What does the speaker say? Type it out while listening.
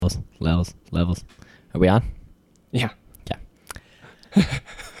Levels. Are we on? Yeah. Yeah.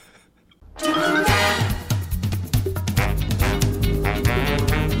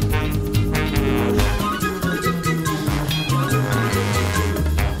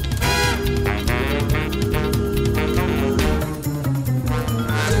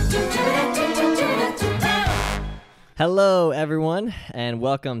 Hello, everyone, and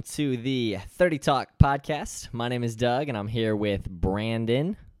welcome to the 30 Talk podcast. My name is Doug, and I'm here with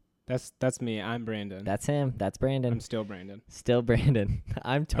Brandon. That's me. I'm Brandon. That's him. That's Brandon. I'm still Brandon. Still Brandon.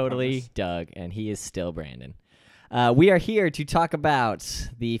 I'm totally Doug, and he is still Brandon. We are here to talk about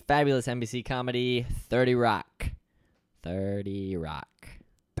the fabulous NBC comedy 30 Rock. 30 Rock.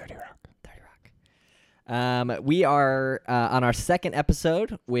 30 Rock. 30 Rock. We are on our second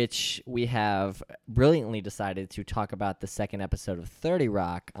episode, which we have brilliantly decided to talk about the second episode of 30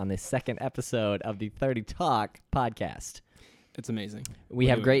 Rock on the second episode of the 30 Talk podcast. It's amazing. We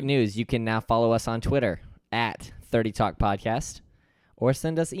have great news. You can now follow us on Twitter at 30 Talk Podcast or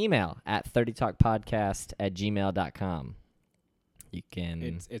send us email at 30talkpodcast@gmail.com. You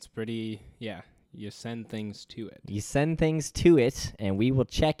can... It's pretty, yeah, you send things to it. You send things to it, and we will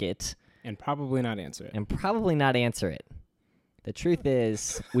check it. And probably not answer it. The truth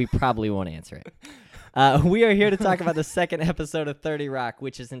is, we probably won't answer it. We are here to talk about the second episode of 30 Rock,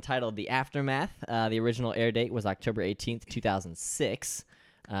 which is entitled The Aftermath. The original air date was October 18th, 2006.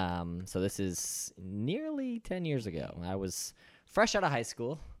 So this is nearly 10 years ago. I was fresh out of high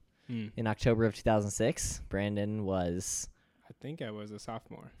school in October of 2006. Brandon was... I think I was a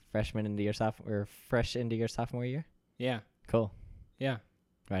sophomore. Fresh into your sophomore year? Yeah. Cool. Yeah.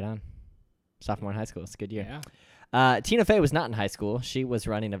 Right on. Sophomore in high school. It's a good year. Yeah. Tina Fey was not in high school. She was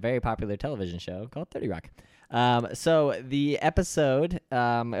running a very popular television show called 30 Rock. So the episode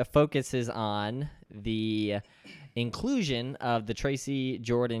focuses on the inclusion of the Tracy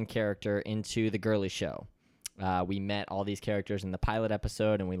Jordan character into The Girly Show. We met all these characters in the pilot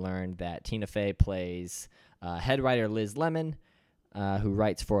episode, and we learned that Tina Fey plays head writer Liz Lemon, who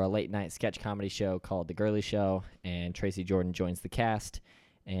writes for a late-night sketch comedy show called The Girly Show, and Tracy Jordan joins the cast,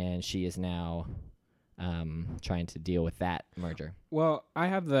 and she is now... trying to deal with that merger. Well, I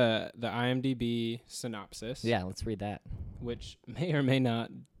have the IMDb synopsis. Yeah, let's read that. Which may or may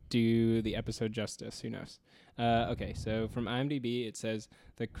not do the episode justice. Who knows? Okay, so from IMDb, it says,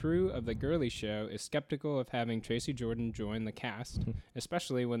 the crew of The Girly Show is skeptical of having Tracy Jordan join the cast,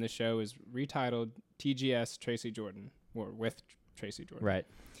 especially when the show is retitled TGS Tracy Jordan, or with Tracy Jordan. Right.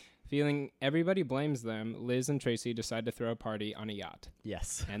 Feeling everybody blames them, Liz and Tracy decide to throw a party on a yacht.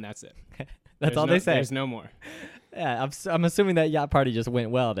 Yes. And that's it. That's all they say. There's no more. Yeah, I'm assuming that yacht party just went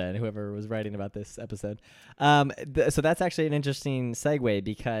well then, whoever was writing about this episode. So that's actually an interesting segue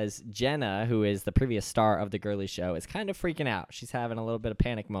because Jenna, who is the previous star of The Girly Show, is kind of freaking out. She's having a little bit of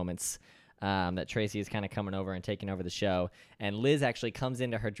panic moments that Tracy is kind of coming over and taking over the show. And Liz actually comes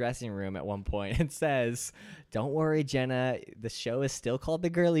into her dressing room at one point and says, "Don't worry, Jenna, the show is still called The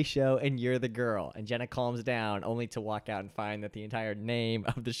Girly Show and you're the girl." And Jenna calms down only to walk out and find that the entire name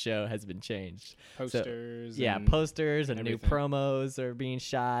of the show has been changed. Posters. Posters and everything. new promos are being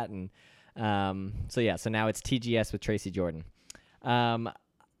shot. And so now it's TGS with Tracy Jordan.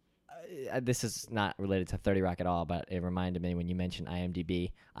 This is not related to 30 Rock at all, but it reminded me when you mentioned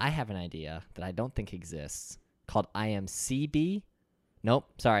IMDb. I have an idea that I don't think exists called IMCB. Nope,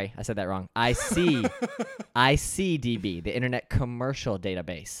 sorry, I said that wrong. ICDB, the Internet Commercial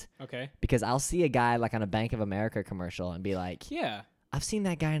Database. Okay. Because I'll see a guy like on a Bank of America commercial and be like, yeah, I've seen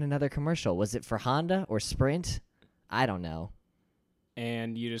that guy in another commercial. Was it for Honda or Sprint? I don't know.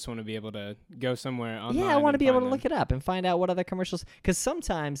 And you just want to be able to go somewhere online. Yeah, I want to be able to them. look it up and find out what other commercials. Because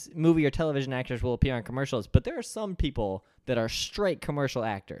sometimes movie or television actors will appear on commercials, but there are some people that are straight commercial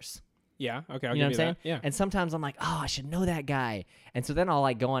actors. Yeah, okay, I'll You know give what I'm saying? that. Yeah. And sometimes I'm like, oh, I should know that guy. And so then I'll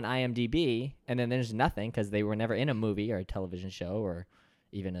like go on IMDb, and then there's nothing because they were never in a movie or a television show or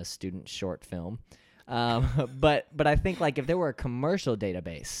even a student short film. But I think like if there were a commercial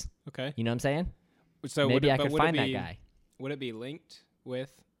database, Okay. you know what I'm saying? So Maybe I could find that guy. Would it be linked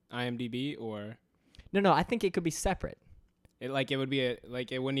with IMDb or? No, I think it could be separate. It would be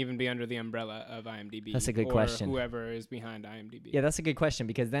it wouldn't even be under the umbrella of IMDb. That's a good or question. Whoever is behind IMDb. Yeah, that's a good question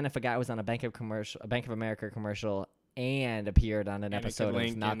because then if a guy was on a Bank of America commercial and appeared on an And it episode could of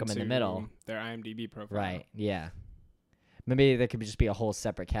link Malcolm in the into Middle, their IMDb profile. right? Yeah, maybe there could just be a whole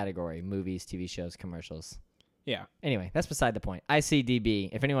separate category: movies, TV shows, commercials. Yeah. Anyway, that's beside the point. ICDB.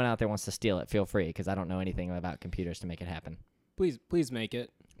 If anyone out there wants to steal it, feel free because I don't know anything about computers to make it happen. Please make it.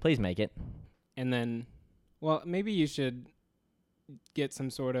 Please make it. And then, well, maybe you should get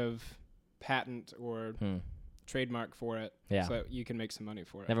some sort of patent or trademark for it. Yeah. So you can make some money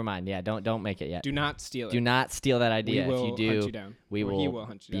for it. Never mind. Yeah, don't make it yet. Do not steal it. Do not steal that idea. We If will you do, hunt you down. we Or will, he will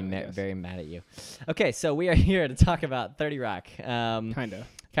hunt you be down, I guess. very mad at you. Okay, so we are here to talk about 30 Rock. Kind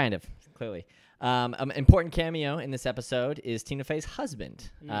of. Clearly. Important cameo in this episode is Tina Fey's husband,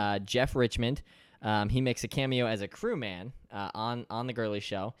 Jeff Richmond. He makes a cameo as a crewman on the Girly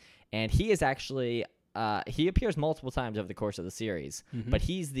Show, and he is actually he appears multiple times over the course of the series, but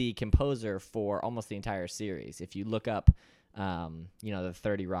he's the composer for almost the entire series. If you look up, the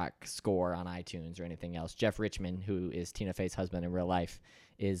 30 Rock score on iTunes or anything else, Jeff Richmond, who is Tina Fey's husband in real life,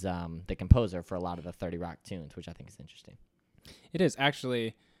 is the composer for a lot of the 30 Rock tunes, which I think is interesting. It is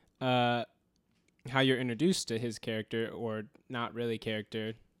actually how you're introduced to his character, or not really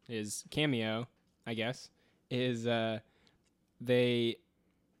character, his cameo, I guess, is they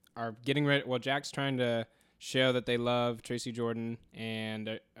are getting ready. Well, Jack's trying to show that they love Tracy Jordan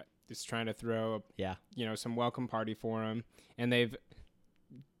and is trying to throw some welcome party for him. And they've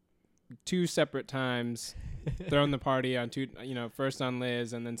 2 separate times thrown the party on first on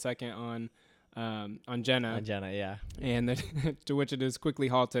Liz and then second on Jenna. On Jenna, yeah. And to which it is quickly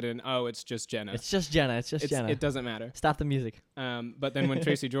halted and, it's just Jenna. It's just Jenna. Jenna. It doesn't matter. Stop the music. But then when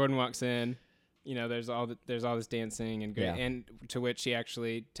Tracy Jordan walks in, there's all this dancing and and to which she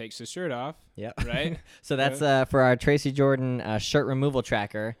actually takes his shirt off. Yep. Right. So that's for our Tracy Jordan shirt removal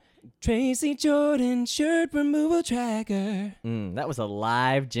tracker. Tracy Jordan shirt removal tracker. That was a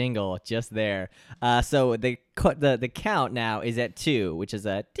live jingle just there. So the count now is at 2, which is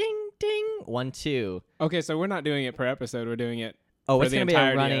a ding ding 1 2. Okay, so we're not doing it per episode. We're doing it. It's gonna be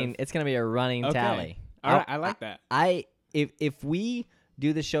a running. It's gonna be a running tally. All right, I like that. If we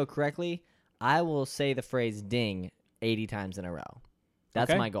do the show correctly, I will say the phrase "ding" 80 times in a row.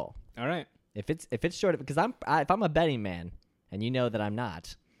 That's my goal. All right. If it's short, because if I'm a betting man, and you know that I'm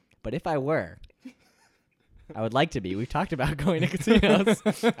not, but if I were, I would like to be. We've talked about going to casinos.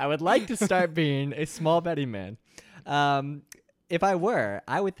 I would like to start being a small betting man. If I were,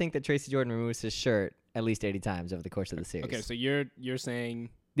 I would think that Tracy Jordan removes his shirt at least 80 times over the course of the series. Okay, so you're saying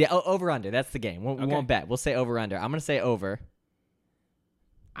over under. That's the game. We won't bet. We'll say over under. I'm gonna say over.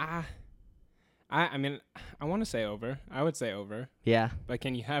 I mean, I want to say over. I would say over. Yeah. But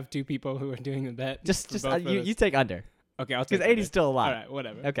can you have 2 people who are doing the bet? Just you take under. Okay, I'll take because 80 is still a lot. All right,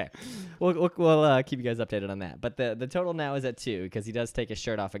 whatever. Okay, we'll keep you guys updated on that. But the total now is at 2 because he does take his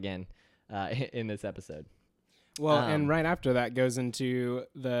shirt off again in this episode. Well, and right after that goes into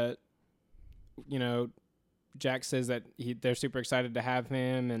the, Jack says that they're super excited to have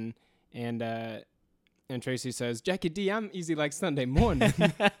him, and Tracy says, Jackie D, I'm easy like Sunday morning.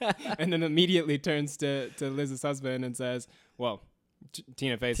 And then immediately turns to Liz's husband and says,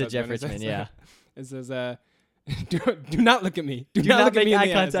 Tina Fey's to husband. Jeff Richmond, yeah. And says, do not look at me. Do not look make at me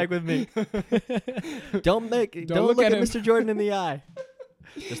eye contact with me. Don't look at Mr. Jordan in the eye.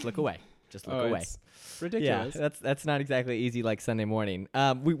 Just look away. Just look away. It's ridiculous. Yeah, that's not exactly easy like Sunday morning.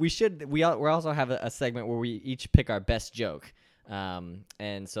 We also have a segment where we each pick our best joke.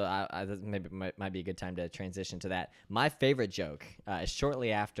 And so I maybe might be a good time to transition to that. My favorite joke is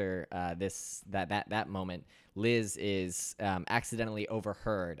shortly after that moment. Liz is accidentally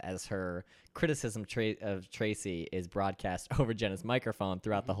overheard as her criticism of Tracy is broadcast over Jenna's microphone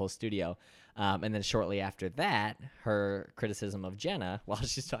throughout the whole studio. And then shortly after that, her criticism of Jenna while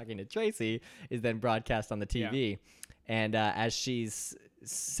she's talking to Tracy is then broadcast on the TV. Yeah. And as she's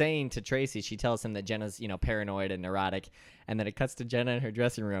saying to Tracy, she tells him that Jenna's, paranoid and neurotic. And then it cuts to Jenna in her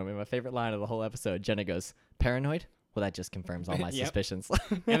dressing room. And my favorite line of the whole episode, Jenna goes, "Paranoid? Well, that just confirms all my suspicions."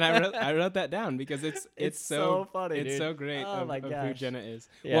 And I wrote that down because it's so funny. It's dude. so great of who Jenna is.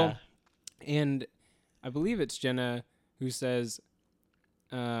 Yeah. Well, and I believe it's Jenna who says,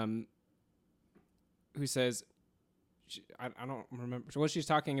 I don't remember. Well, she's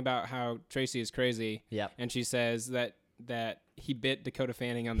talking about how Tracy is crazy. Yep. And she says that he bit Dakota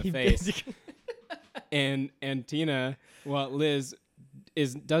Fanning on the face. And Tina, Liz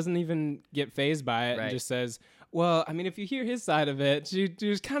doesn't even get fazed by it, right. And just says, "Well, I mean, if you hear his side of it,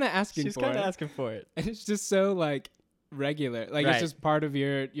 she's kind of asking for it." She's kind of asking for it, and it's just so regular, right. It's just part of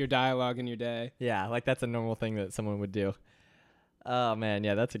your dialogue in your day. Yeah, that's a normal thing that someone would do. Oh man,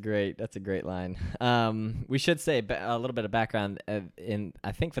 yeah, that's a great line. We should say a little bit of background.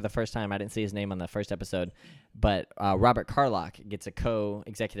 I think for the first time, I didn't see his name on the first episode, but Robert Carlock gets a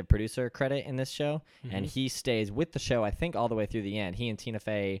co-executive producer credit in this show, and he stays with the show, I think, all the way through the end. He and Tina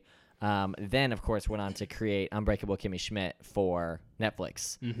Fey then, of course, went on to create Unbreakable Kimmy Schmidt for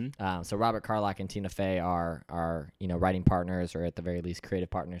Netflix. Mm-hmm. So Robert Carlock and Tina Fey are writing partners, or at the very least creative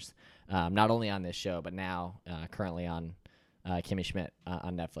partners, not only on this show, but now currently on Kimmy Schmidt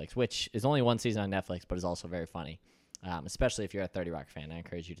on Netflix, which is only one season on Netflix, but is also very funny, especially if you're a 30 Rock fan. I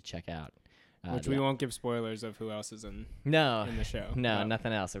encourage you to check out. Which we won't give spoilers of who else is in the show. No,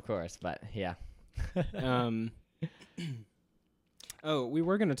 nothing else, of course, but yeah. Oh, we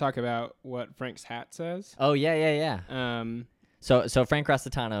were going to talk about what Frank's hat says. Oh, yeah. So Frank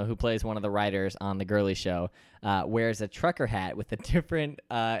Rossitano, who plays one of the writers on The Girly Show, wears a trucker hat with a different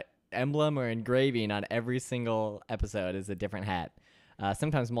emblem or engraving on every single episode. Is a different hat.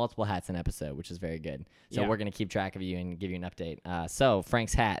 Sometimes multiple hats an episode, which is very good. So we're going to keep track of you and give you an update. So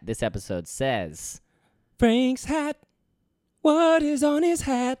Frank's hat this episode says... Frank's hat. What is on his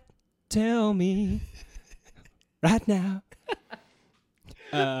hat? Tell me right now.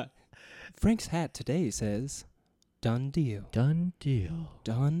 Frank's hat today says, done deal. Done deal.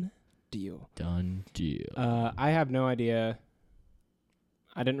 Done deal. Done deal. I have no idea.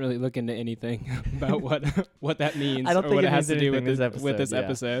 I didn't really look into anything about what that means I don't or think what it has to means do with anything this yeah.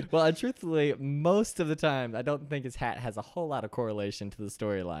 episode. Well, and truthfully, most of the time, I don't think his hat has a whole lot of correlation to the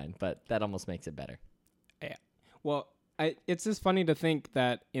storyline, but that almost makes it better. Yeah. Well, it's just funny to think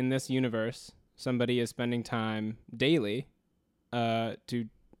that in this universe, somebody is spending time daily to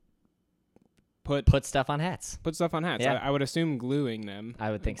put stuff on hats. Put stuff on hats. Yeah. I would assume gluing them.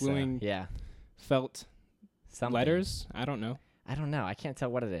 I would think gluing so. Yeah. Felt Something. letters. I don't know. I don't know. I can't tell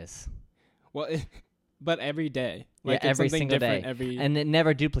what it is. Well, but every day. Like it's every something single different day. And it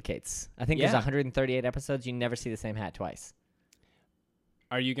never duplicates. I think there's 138 episodes. You never see the same hat twice.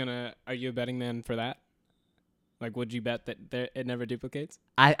 Are you a betting man for that? Like, would you bet that it never duplicates?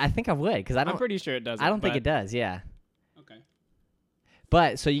 I think I would, because I'm pretty sure it doesn't. I don't think it does, yeah. Okay.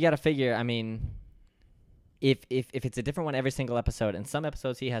 But, so you got to figure, I mean, if it's a different one every single episode, and some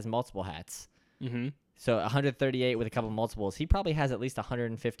episodes he has multiple hats, mm-hmm. So 138 with a couple multiples, he probably has at least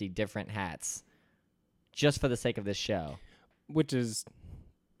 150 different hats just for the sake of this show. Which is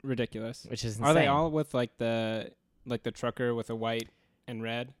ridiculous. Which is insane. Are they all with like the trucker with a white and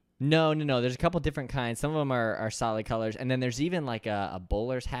red? No. There's a couple different kinds. Some of them are solid colors, and then there's even like a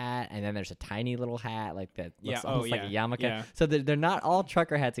bowler's hat, and then there's a tiny little hat like that looks almost like a yarmulke. Yeah. So they're not all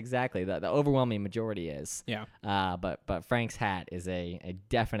trucker hats exactly. The overwhelming majority is. Yeah. But Frank's hat is a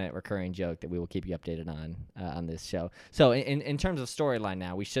definite recurring joke that we will keep you updated on this show. So in terms of storyline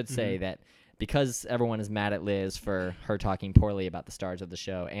now, we should say that because everyone is mad at Liz for her talking poorly about the stars of the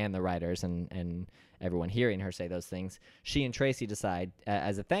show and the writers and everyone hearing her say those things, she and Tracy decide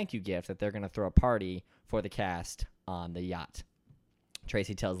as a thank you gift that they're going to throw a party for the cast on the yacht.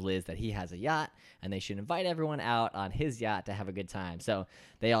 Tracy tells Liz that he has a yacht and they should invite everyone out on his yacht to have a good time. So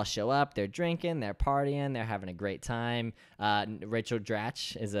they all show up, they're drinking, they're partying, they're having a great time. Rachel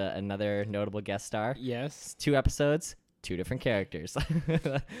Dratch is another notable guest star. Yes. 2 episodes. 2 different characters.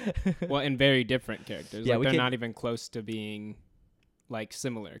 Well, and very different characters. Yeah, like they're not even close to being like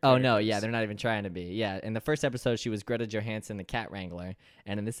similar characters. Oh, no, yeah, they're not even trying to be. Yeah, in the first episode, she was Greta Johansson, the cat wrangler.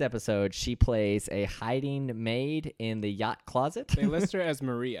 And in this episode, she plays a hiding maid in the yacht closet. They list her as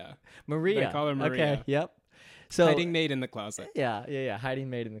Maria. Maria. They call her Maria. Okay, yep. So hiding maid in the closet. Yeah.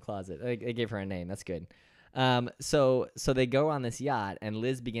 Hiding maid in the closet. They gave her a name. That's good. So they go on this yacht, and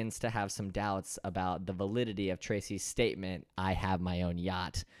Liz begins to have some doubts about the validity of Tracy's statement, "I have my own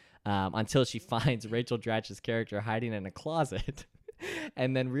yacht," until she finds Rachel Dratch's character hiding in a closet,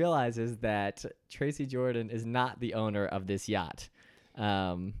 and then realizes that Tracy Jordan is not the owner of this yacht.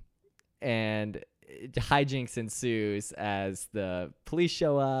 And hijinks ensues as the police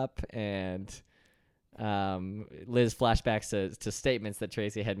show up, and Liz flashbacks to statements that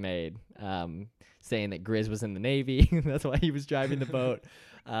Tracy had made, saying that Grizz was in the Navy. That's why he was driving the boat.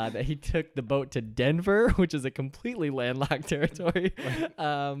 That he took the boat to Denver, which is a completely landlocked territory.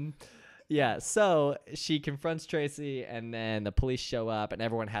 Yeah, so she confronts Tracy, and then the police show up, and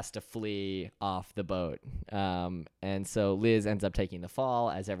everyone has to flee off the boat. And so Liz ends up taking the fall,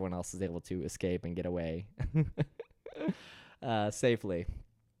 as everyone else is able to escape and get away safely.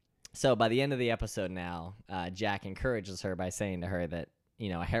 So by the end of the episode now, Jack encourages her by saying to her that,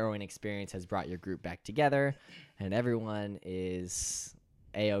 a harrowing experience has brought your group back together, and everyone is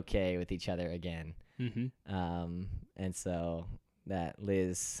A-okay with each other again. Mm-hmm. And so that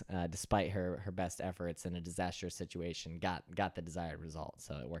Liz, despite her best efforts in a disastrous situation, got the desired result.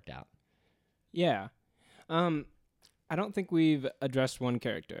 So it worked out. Yeah. I don't think we've addressed one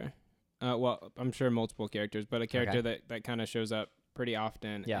character. Well, I'm sure multiple characters, but a character that kind of shows up pretty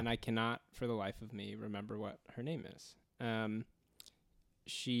often, and I cannot for the life of me remember what her name is.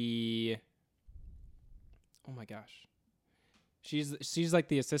 Oh my gosh. She's like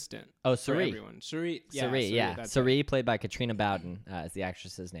the assistant. Oh, for Suri. everyone. Suri, Suri, yeah. Suri, played by Katrina Bowden, is the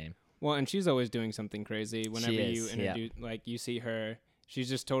actress's name. Well, and she's always doing something crazy. Whenever you introduce, like you see her, she's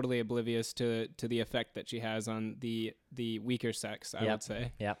just totally oblivious to the effect that she has on the weaker sex. I would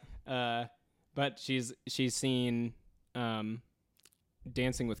say. Yep. But she's seen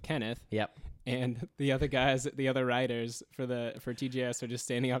Dancing with Kenneth. Yep. And the other guys, the other writers for TGS are just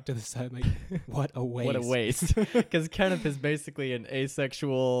standing up to the side like, what a waste. What a waste. Because Kenneth is basically an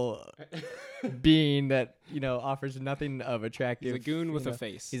asexual being that, offers nothing of attractive. He's a goon with a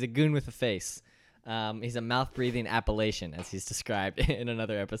face. He's a goon with a face. He's a mouth-breathing Appalachian, as he's described in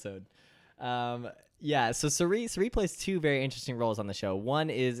another episode. So Cirie plays two very interesting roles on the show.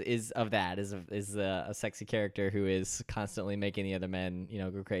 One is a sexy character who is constantly making the other men,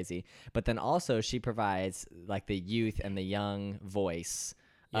 go crazy. But then also she provides like the youth and the young voice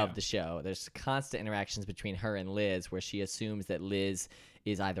of the show. There's constant interactions between her and Liz where she assumes that Liz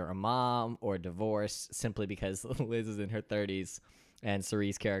is either a mom or divorced simply because Liz is in her 30s and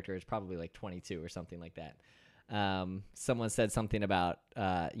Cirie's character is probably like 22 or something like that. Someone said something about,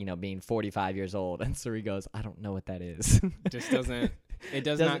 being 45 years old, and Cirie goes, I don't know what that is. It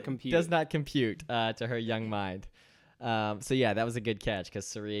does not compute. Does not compute to her young mind. That was a good catch because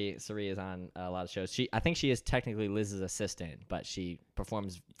Cirie is on a lot of shows. I think she is technically Liz's assistant, but she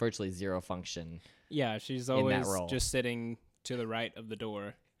performs virtually zero function. Yeah, she's always just sitting to the right of the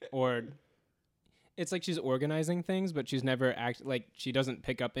door, or it's like she's organizing things, but she's never she doesn't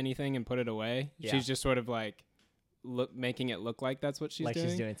pick up anything and put it away. Yeah. She's just sort of like making it look like that's what she's doing. Like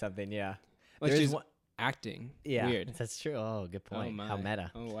she's doing something, yeah. Like she's acting. Yeah, weird. That's true. Oh, good point. How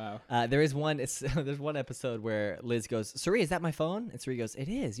meta. Oh, wow. There's one episode where Liz goes, Cirie, is that my phone? And Cirie goes, it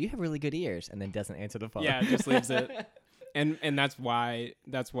is. You have really good ears. And then doesn't answer the phone. Yeah, just leaves it. And that's why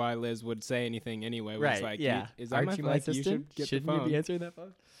Liz would say anything anyway. Right. It's like, yeah. Is that my assistant? Shouldn't you be answering that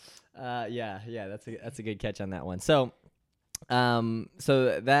phone? That's a good catch on that one. So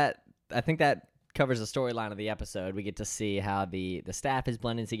that I think that covers the storyline of the episode. We get to see how the staff is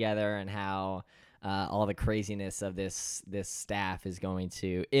blending together and how all the craziness of this staff is going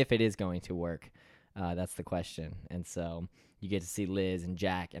to, if it is going to work. That's the question. And so you get to see Liz and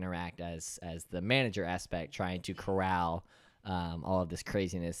Jack interact as the manager aspect, trying to corral all of this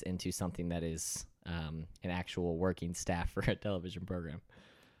craziness into something that is an actual working staff for a television program.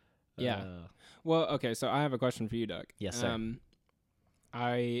 Yeah. Well, okay, so I have a question for you, Doug. Yes, sir.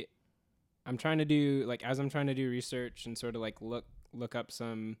 I'm trying to do, as I'm trying to do research and sort of, look up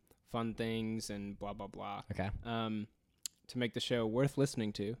some fun things and blah, blah, blah. Okay. To make the show worth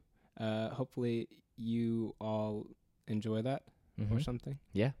listening to. Hopefully you all enjoy that or something.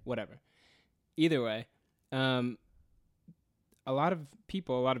 Yeah. Whatever. Either way, a lot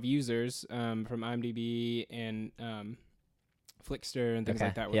of users from IMDb and Flickster and things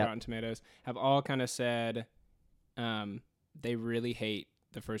like that with Rotten Tomatoes have all kind of said they really hate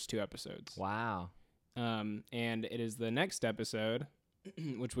the first two episodes. Wow. And it is the next episode,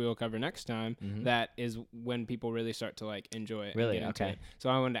 which we will cover next time, that is when people really start to enjoy it. Really? Okay. So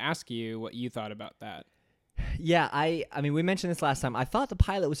I wanted to ask you what you thought about that. Yeah, I mean, we mentioned this last time. I thought the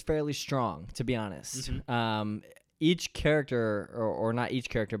pilot was fairly strong, to be honest. Each character, or not each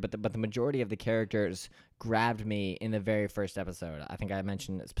character, but the majority of the characters grabbed me in the very first episode. I think I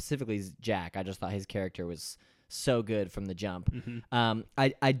mentioned specifically Jack. I just thought his character was so good from the jump.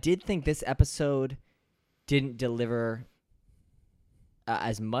 I did think this episode didn't deliver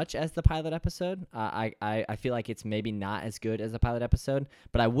as much as the pilot episode. I feel like it's maybe not as good as the pilot episode,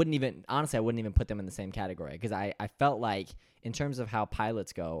 but I wouldn't even put them in the same category because I felt like in terms of how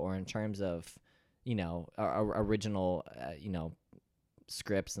pilots go, or in terms of original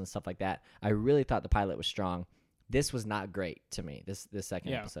scripts and stuff like that, I really thought the pilot was strong. This was not great to me, this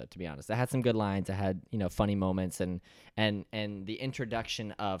second episode, to be honest. It had some good lines. It had, funny moments, and the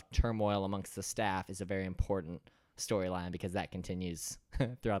introduction of turmoil amongst the staff is a very important storyline because that continues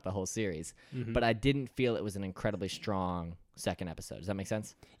throughout the whole series. But I didn't feel it was an incredibly strong second episode. Does that make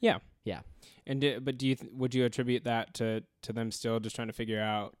sense? Yeah. Yeah. And would you attribute that to them still just trying to figure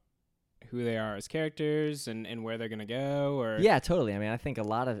out who they are as characters and where they're gonna go? Or yeah, totally. I mean, I think a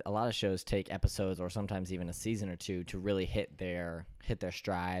lot of shows take episodes or sometimes even a season or two to really hit their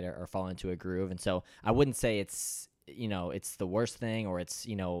stride or fall into a groove. And so I wouldn't say it's the worst thing or it's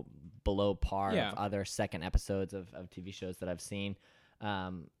below par of other second episodes of TV shows that I've seen.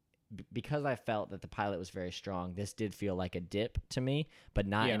 Because I felt that the pilot was very strong, this did feel like a dip to me, but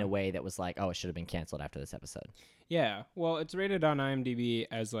not in a way that was like, oh, it should have been canceled after this episode. Yeah. Well, it's rated on IMDb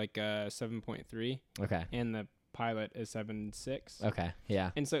as a 7.3. Okay. And the pilot is 7.6. Okay.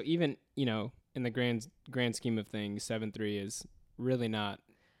 Yeah. And so even, in the grand scheme of things, 7.3 is really not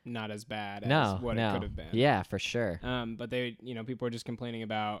as bad as what it could have been. Yeah, for sure. But they, people are just complaining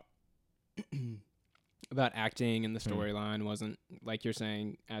about about acting and the storyline wasn't, like you're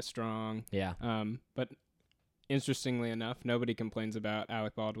saying, as strong. Yeah. But interestingly enough, nobody complains about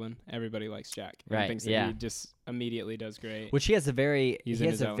Alec Baldwin. Everybody likes Jack. Right, And thinks that yeah. he just immediately does great. Which he has a very He's he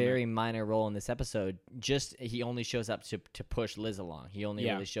in has his a very minor role in this episode. Just he only shows up to push Liz along. He only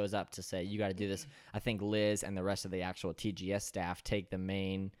Yeah. really shows up to say, you got to do this. I think Liz and the rest of the actual TGS staff take the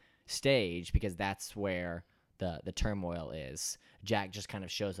main stage because that's where the turmoil is. Jack just kind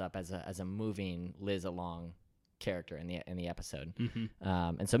of shows up as a moving Liz along character in the episode. Mm-hmm.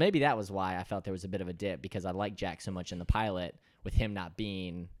 And so maybe that was why I felt there was a bit of a dip, because I like Jack so much in the pilot, with him not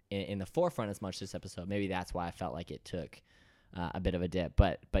being in the forefront as much this episode. Maybe that's why I felt like it took a bit of a dip.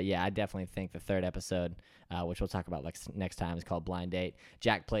 But yeah, I definitely think the third episode, which we'll talk about next time, is called Blind Date.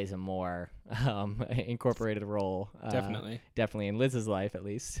 Jack plays a more incorporated role. Definitely in Liz's life, at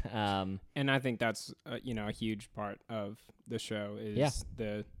least. And I think that's a huge part of the show is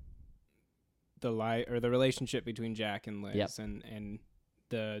the relationship between Jack and Liz, and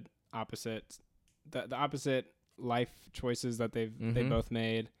the opposite the opposite life choices that they both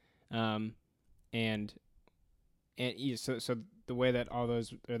made, so the way that all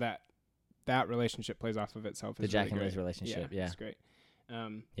those, or that relationship plays off of itself is the Jack really and great. Liz relationship. Yeah, it's great.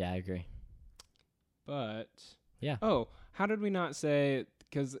 Yeah, I agree. But yeah. Oh, how did we not say,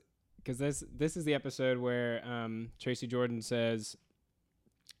 because this is the episode where Tracy Jordan says,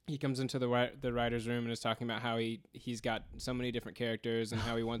 he comes into the writer's room and is talking about how he's got so many different characters and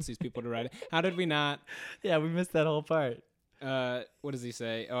how he wants these people to write it. How did we not? Yeah, we missed that whole part. What does he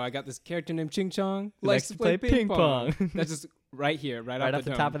say? Oh, I got this character named Ching Chong. Likes to play ping pong. That's just right here, right off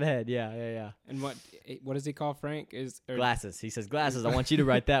the top of the head. Yeah. And what does he call Frank? Glasses. He says, Glasses, I want you to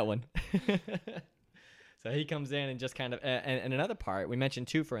write that one. So he comes in and just kind of, and another part, we mentioned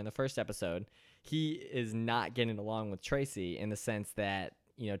Twofer in the first episode. He is not getting along with Tracy in the sense that,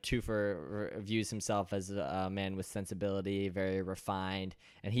 Twofer views himself as a man with sensibility, very refined,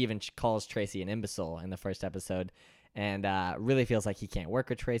 and he even calls Tracy an imbecile in the first episode, and really feels like he can't work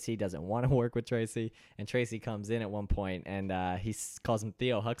with Tracy, doesn't want to work with Tracy, and Tracy comes in at one point, and he calls him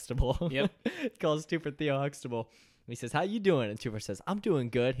Theo Huxtable. Yep. Calls Twofer Theo Huxtable. He says, how you doing? And Twofer says, I'm doing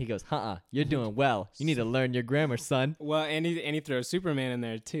good. He goes, you're doing well. You need to learn your grammar, son. Well, and he throws Superman in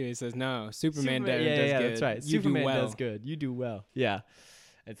there, too. He says, no, Superman does good. That's right. Superman do well. does good. You do well. Yeah.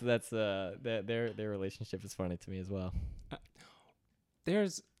 And so that's their relationship is funny to me as well.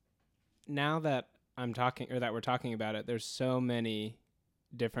 There's, now that I'm talking, or that we're talking about it, there's so many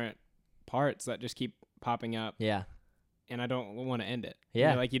different parts that just keep popping up. Yeah. And I don't want to end it.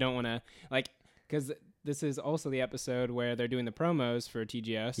 Yeah. You don't want to, because this is also the episode where they're doing the promos for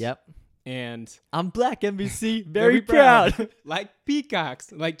TGS. Yep. And I'm Black NBC, very proud. Like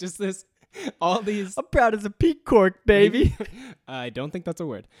peacocks. Just this, all these. I'm proud as a peacock, baby. I don't think that's a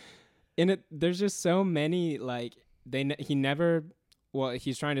word. In it, there's just so many, he never,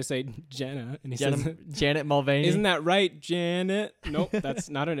 he's trying to say Jenna. And he says, Janet Mulvaney. Isn't that right, Janet? Nope, that's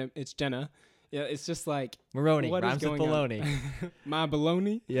not her name. It's Jenna. Yeah, it's just like. Maroney. What Rhymes is with going baloney. on? My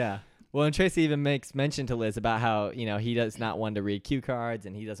baloney? Yeah. Well, and Tracy even makes mention to Liz about how, he does not want to read cue cards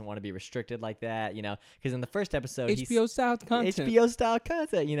and he doesn't want to be restricted like that, because in the first episode, HBO-style content. HBO-style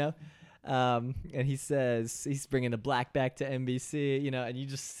content, and he says he's bringing the black back to NBC, and you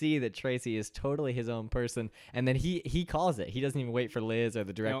just see that Tracy is totally his own person. And then he calls it. He doesn't even wait for Liz or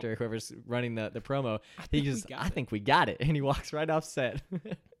the director, whoever's running the promo. I think we got it. And he walks right off set.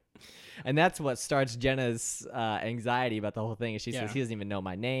 And that's what starts Jenna's anxiety about the whole thing. Is she says he doesn't even know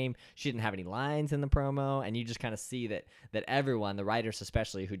my name. She didn't have any lines in the promo, and you just kind of see that everyone, the writers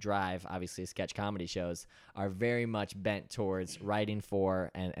especially, who drive obviously sketch comedy shows, are very much bent towards writing for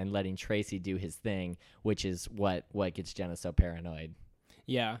and letting Tracy do his thing, which is what gets Jenna so paranoid.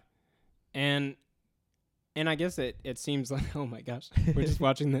 Yeah, and I guess it seems like, oh my gosh, we're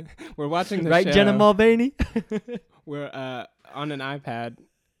watching the right, show. Jenna Mulvaney. We're on an iPad.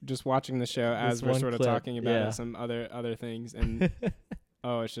 Just watching the show as we're sort of talking about some other things, and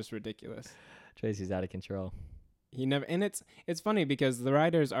it's just ridiculous. Tracy's out of control. And it's funny because the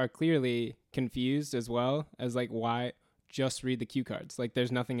writers are clearly confused as well as why just read the cue cards.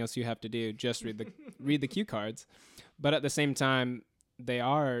 There's nothing else you have to do. Just read the cue cards. But at the same time, they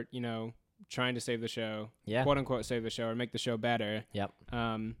are trying to save the show, quote unquote save the show or make the show better. Yep.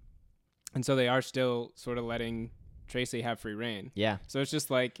 And so they are still sort of letting Tracy have free reign. Yeah. So it's just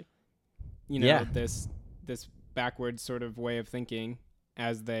this backwards sort of way of thinking,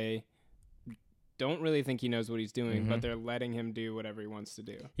 as they don't really think he knows what he's doing, but they're letting him do whatever he wants to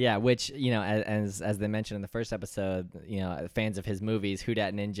do. Yeah, which, as they mentioned in the first episode, fans of his movies, Who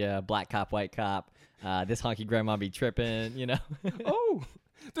Dat Ninja, Black Cop, White Cop, This Honky Grandma Be Trippin', Oh,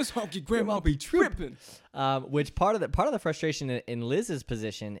 This honky grandma be tripping. Which part of the frustration in Liz's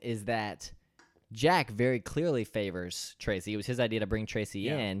position is that Jack very clearly favors Tracy. It was his idea to bring Tracy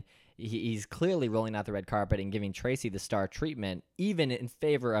in. He's clearly rolling out the red carpet and giving Tracy the star treatment, even in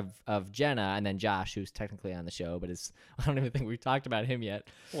favor of Jenna, and then Josh, who's technically on the show, but I don't even think we've talked about him yet.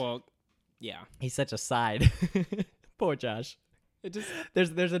 Well, yeah. He's such a side. Poor Josh. It just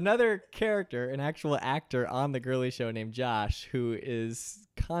There's another character, an actual actor on the girly show named Josh, who is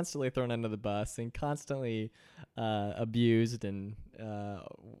constantly thrown under the bus and constantly abused and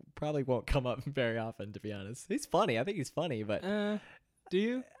probably won't come up very often, to be honest. He's funny. I think he's funny, but do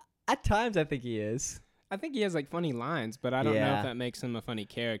you? At times I think he is. I think he has like funny lines, but I don't know Yeah. if that makes him a funny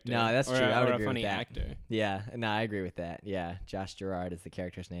character. No, that's or true. I would or agree a with funny that. actor. Yeah, no, I agree with that. Yeah, Josh Gerard is the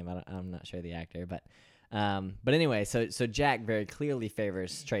character's name. I'm not sure the actor, but anyway, so Jack very clearly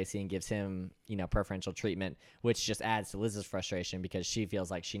favors Tracy and gives him, preferential treatment, which just adds to Liz's frustration because she feels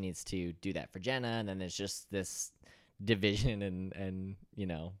like she needs to do that for Jenna, and then there's just this division and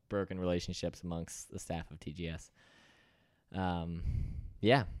broken relationships amongst the staff of TGS.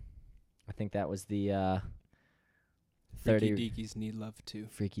 Yeah, I think that was the 30 Freaky deakies need love too.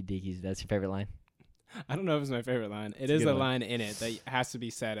 Freaky deakies. That's your favorite line? I don't know if it's my favorite line. It a is good a one. line in it that has to be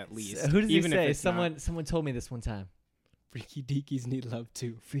said at least. So who does even he say? If it's Someone told me this one time. Freaky deakies need love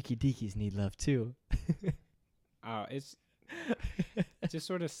too. Freaky deakies need love too. Oh, it's just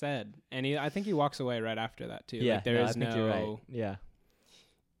sort of said, and I think he walks away right after that too. Yeah, like, there is I think you're right. Yeah,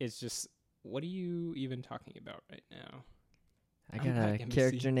 It's just, what are you even talking about right now? I I'm got back, a NBC.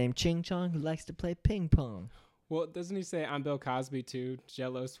 character named Ching Chong who likes to play ping pong. Well, doesn't he say I'm Bill Cosby too?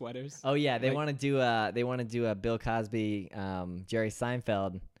 Jello sweaters. Oh yeah, they Like- want to do a Bill Cosby, Jerry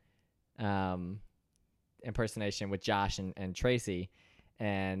Seinfeld, impersonation with Josh and Tracy,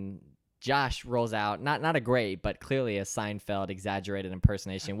 and Josh rolls out not a great, but clearly a Seinfeld exaggerated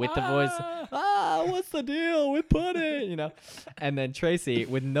impersonation with the voice. What's the deal with pudding? And then Tracy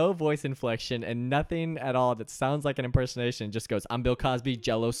with no voice inflection and nothing at all that sounds like an impersonation just goes, "I'm Bill Cosby,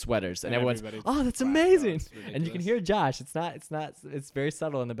 Jello sweaters," and everyone's, everybody "Oh, that's laughs. amazing!" It's And you can ridiculous. hear Josh. It's very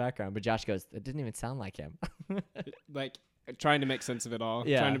subtle in the background, but Josh goes, "It didn't even sound like him." like trying to make sense of it all.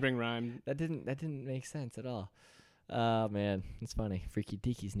 Yeah. Trying to bring rhyme. That didn't make sense at all. Oh man, it's funny. Freaky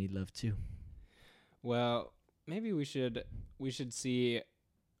deakies need love too. Well, maybe we should see,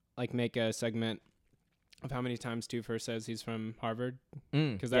 like, make a segment of how many times Twofer says he's from Harvard,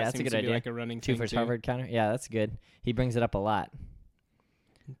 because that that's a seems good to be idea. like a running Two thing first too. Harvard counter. Yeah, that's good. He brings it up a lot.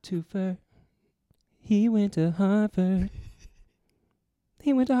 Twofer, he went to Harvard.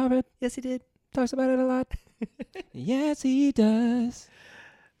 He went to Harvard. Yes, he did. Talks about it a lot. Yes, he does.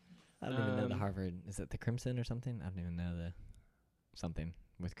 I don't even know the Um, Harvard. Is it the Crimson or something? I don't even know the something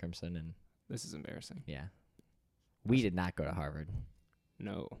with Crimson and This is embarrassing. yeah. We did not go to Harvard.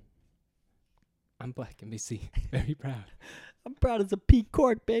 No. I'm Black NBC. Very proud. I'm proud as a pea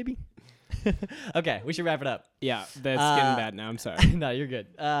cork, baby. Okay, we should wrap it up. Yeah, that's getting bad now. I'm sorry. No, you're good.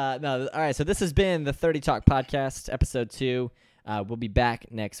 No, all right. So this has been the 30 Talk Podcast, episode 2. We'll be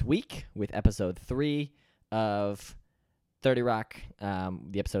back next week with episode 3 of 30 Rock.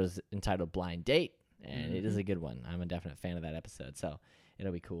 The episode is entitled Blind Date, and it is a good one. I'm a definite fan of that episode, so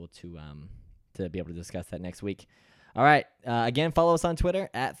it'll be cool to be able to discuss that next week. All right. Again, follow us on Twitter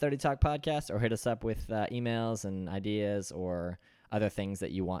at 30 Talk Podcast, or hit us up with emails and ideas or other things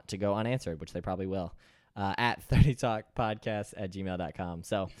that you want to go unanswered, which they probably will, at 30talkpodcast@gmail.com.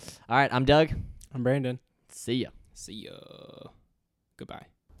 So, all right, I'm Doug. I'm Brandon. See ya. See ya. Goodbye.